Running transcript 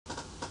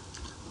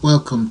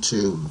Welcome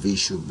to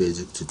Visual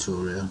Basic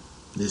tutorial.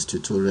 This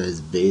tutorial is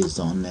based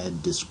on a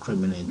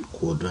discriminant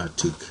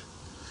quadratic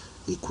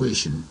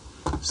equation.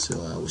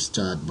 So I will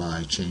start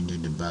by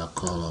changing the back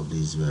color of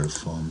this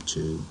veriform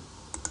to,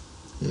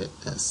 yeah,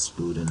 that's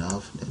good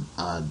enough. Then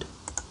add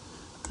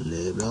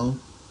label.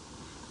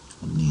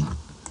 I need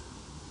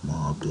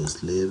more of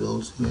those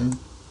labels here,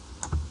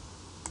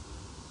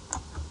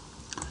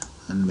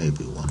 and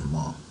maybe one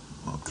more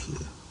up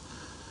here.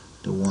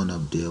 The one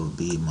up there will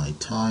be my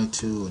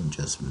title, and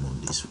just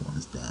move these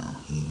ones down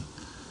here.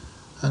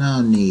 And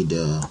I'll need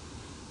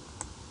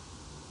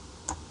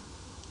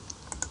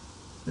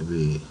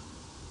maybe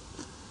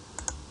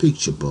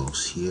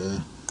PictureBox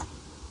here,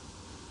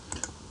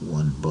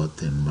 one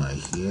button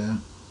right here,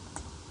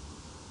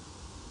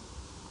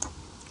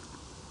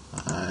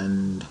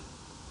 and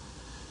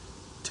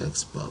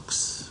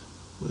TextBox.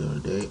 Where are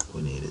they?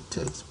 We need a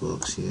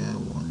TextBox here.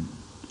 One.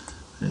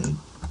 I need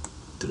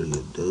 3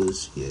 of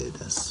those. Yeah,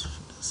 that's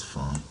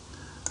fine.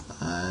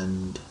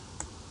 And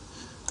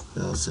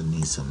we also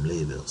need some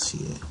labels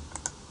here.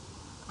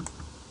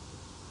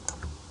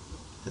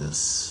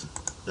 That's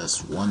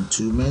one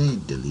too many.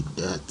 Delete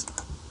that.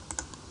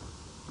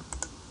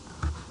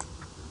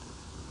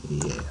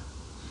 Yeah.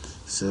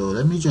 So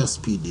let me just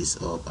speed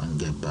this up and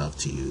get back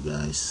to you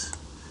guys.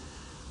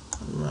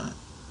 Alright.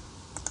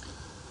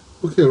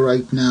 Okay,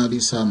 right now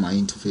this is how my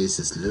interface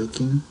is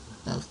looking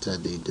after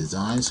the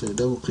design. So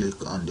double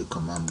click on the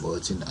command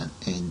button and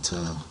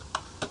enter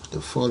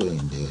the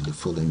following there, the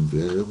following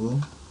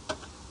variable.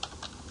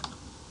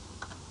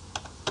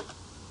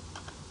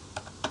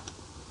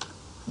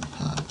 I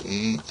have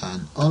a,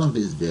 and all of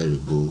this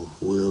variable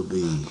will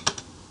be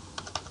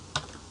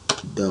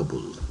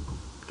doubled.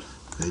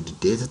 Okay, the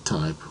data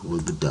type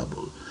will be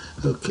doubled.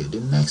 Okay, the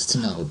next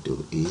thing I'll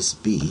do is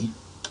b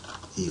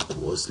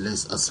equals,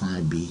 let's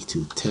assign b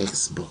to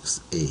TextBox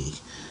a,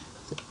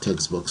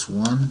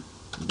 TextBox1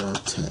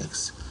 dot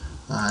text,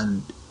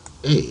 and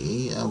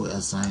a, I will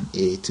assign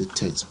a to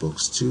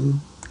TextBox2.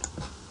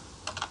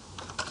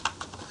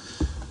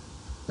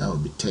 That will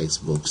be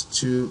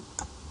TextBox2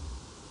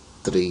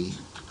 3.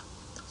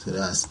 So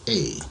that's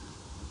a,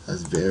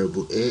 that's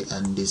variable a,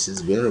 and this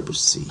is variable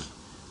c.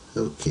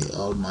 Okay,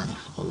 all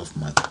of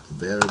my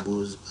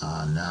variables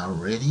are now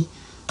ready.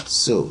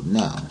 So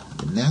now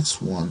the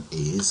next one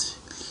is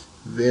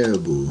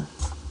variable.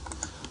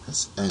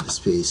 Let's add a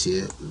space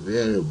here.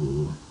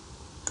 Variable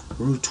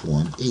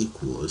root1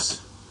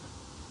 equals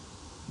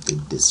the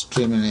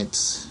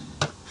discriminant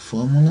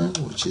formula,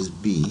 which is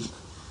b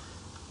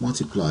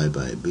multiplied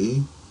by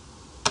b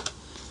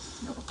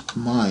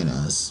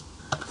minus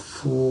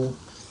 4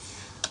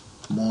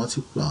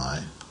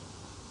 multiply,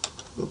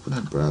 open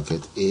a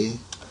bracket, a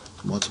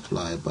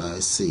multiplied by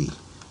c.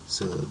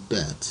 So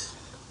that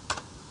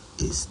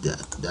is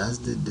that's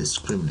the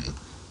discriminant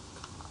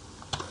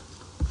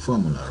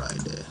formula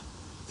right there.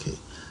 Okay,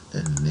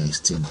 then the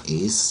next thing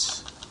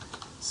is,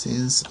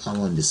 since I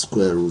want the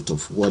square root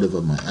of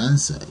whatever my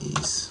answer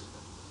is,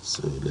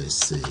 so let's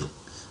say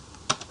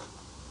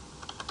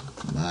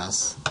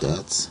mass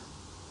dot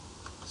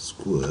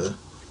square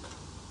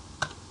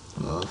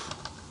of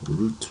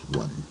root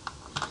 1.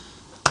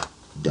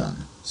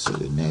 Done. So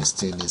the next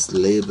thing is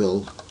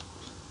label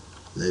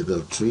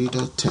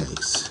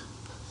 3.text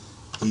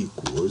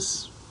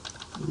equals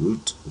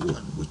root 1,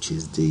 which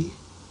is the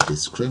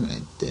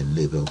discriminant. Then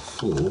label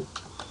 4.text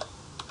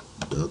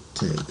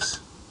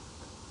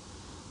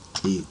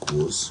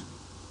equals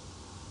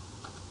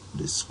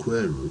the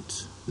square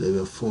root.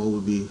 Label 4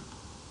 will be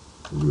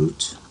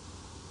root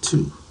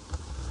 2.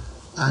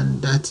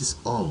 And that is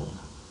all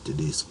to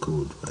this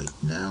code right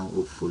now.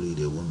 Hopefully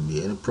there won't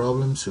be any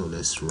problem. So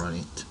let's run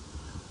it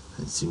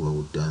and see what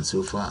we've done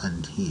so far.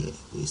 And here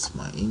is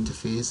my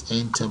interface.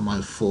 Enter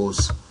my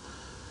false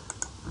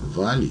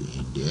value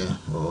in there,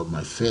 or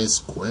my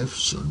first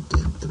coefficient,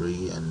 then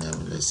 3, and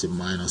then let's say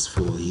minus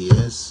 4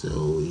 here.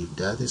 So if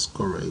that is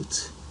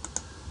correct,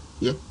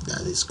 yep,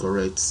 that is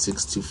correct,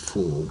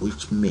 64,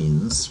 which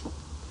means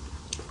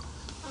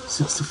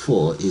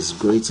 64 is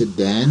greater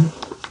than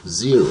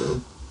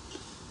 0.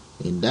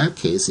 In that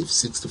case, if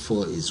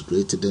 64 is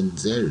greater than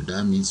 0,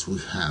 that means we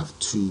have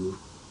two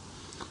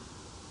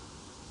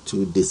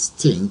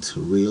distinct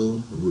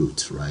real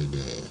roots right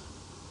there.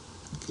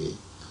 Okay,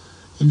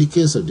 in the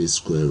case of the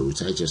square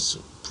root, I just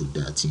put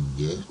that in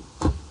there.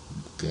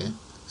 Okay,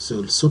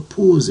 so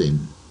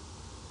supposing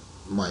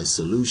my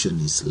solution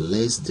is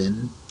less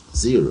than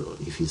 0,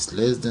 if it's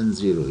less than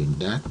 0, in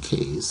that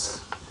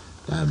case,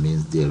 that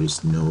means there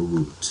is no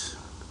root,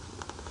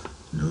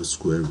 no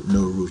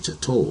root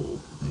at all.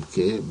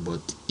 Okay,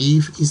 but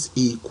if it's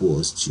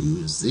equals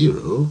to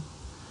 0,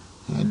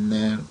 and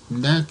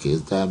in that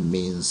case, that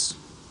means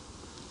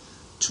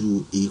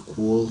 2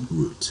 equal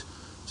root.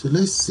 So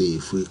let's see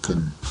if we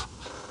can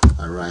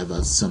arrive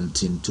at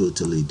something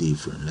totally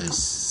different. Let's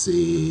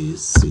say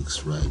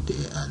 6 right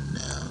there, and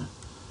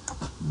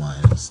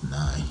minus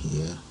 9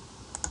 here.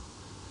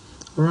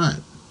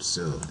 Alright,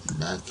 so in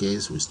that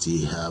case we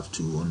still have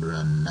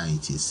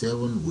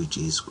 297, which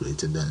is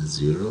greater than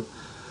 0.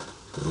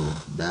 So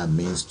that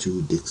means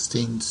two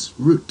distinct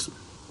roots.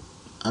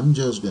 I'm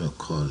just gonna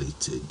call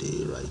it a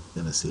day, right?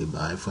 I'm gonna say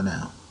bye for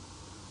now.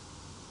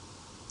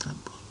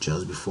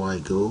 Just before I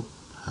go,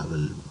 have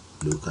a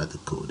look at the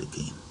code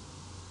again.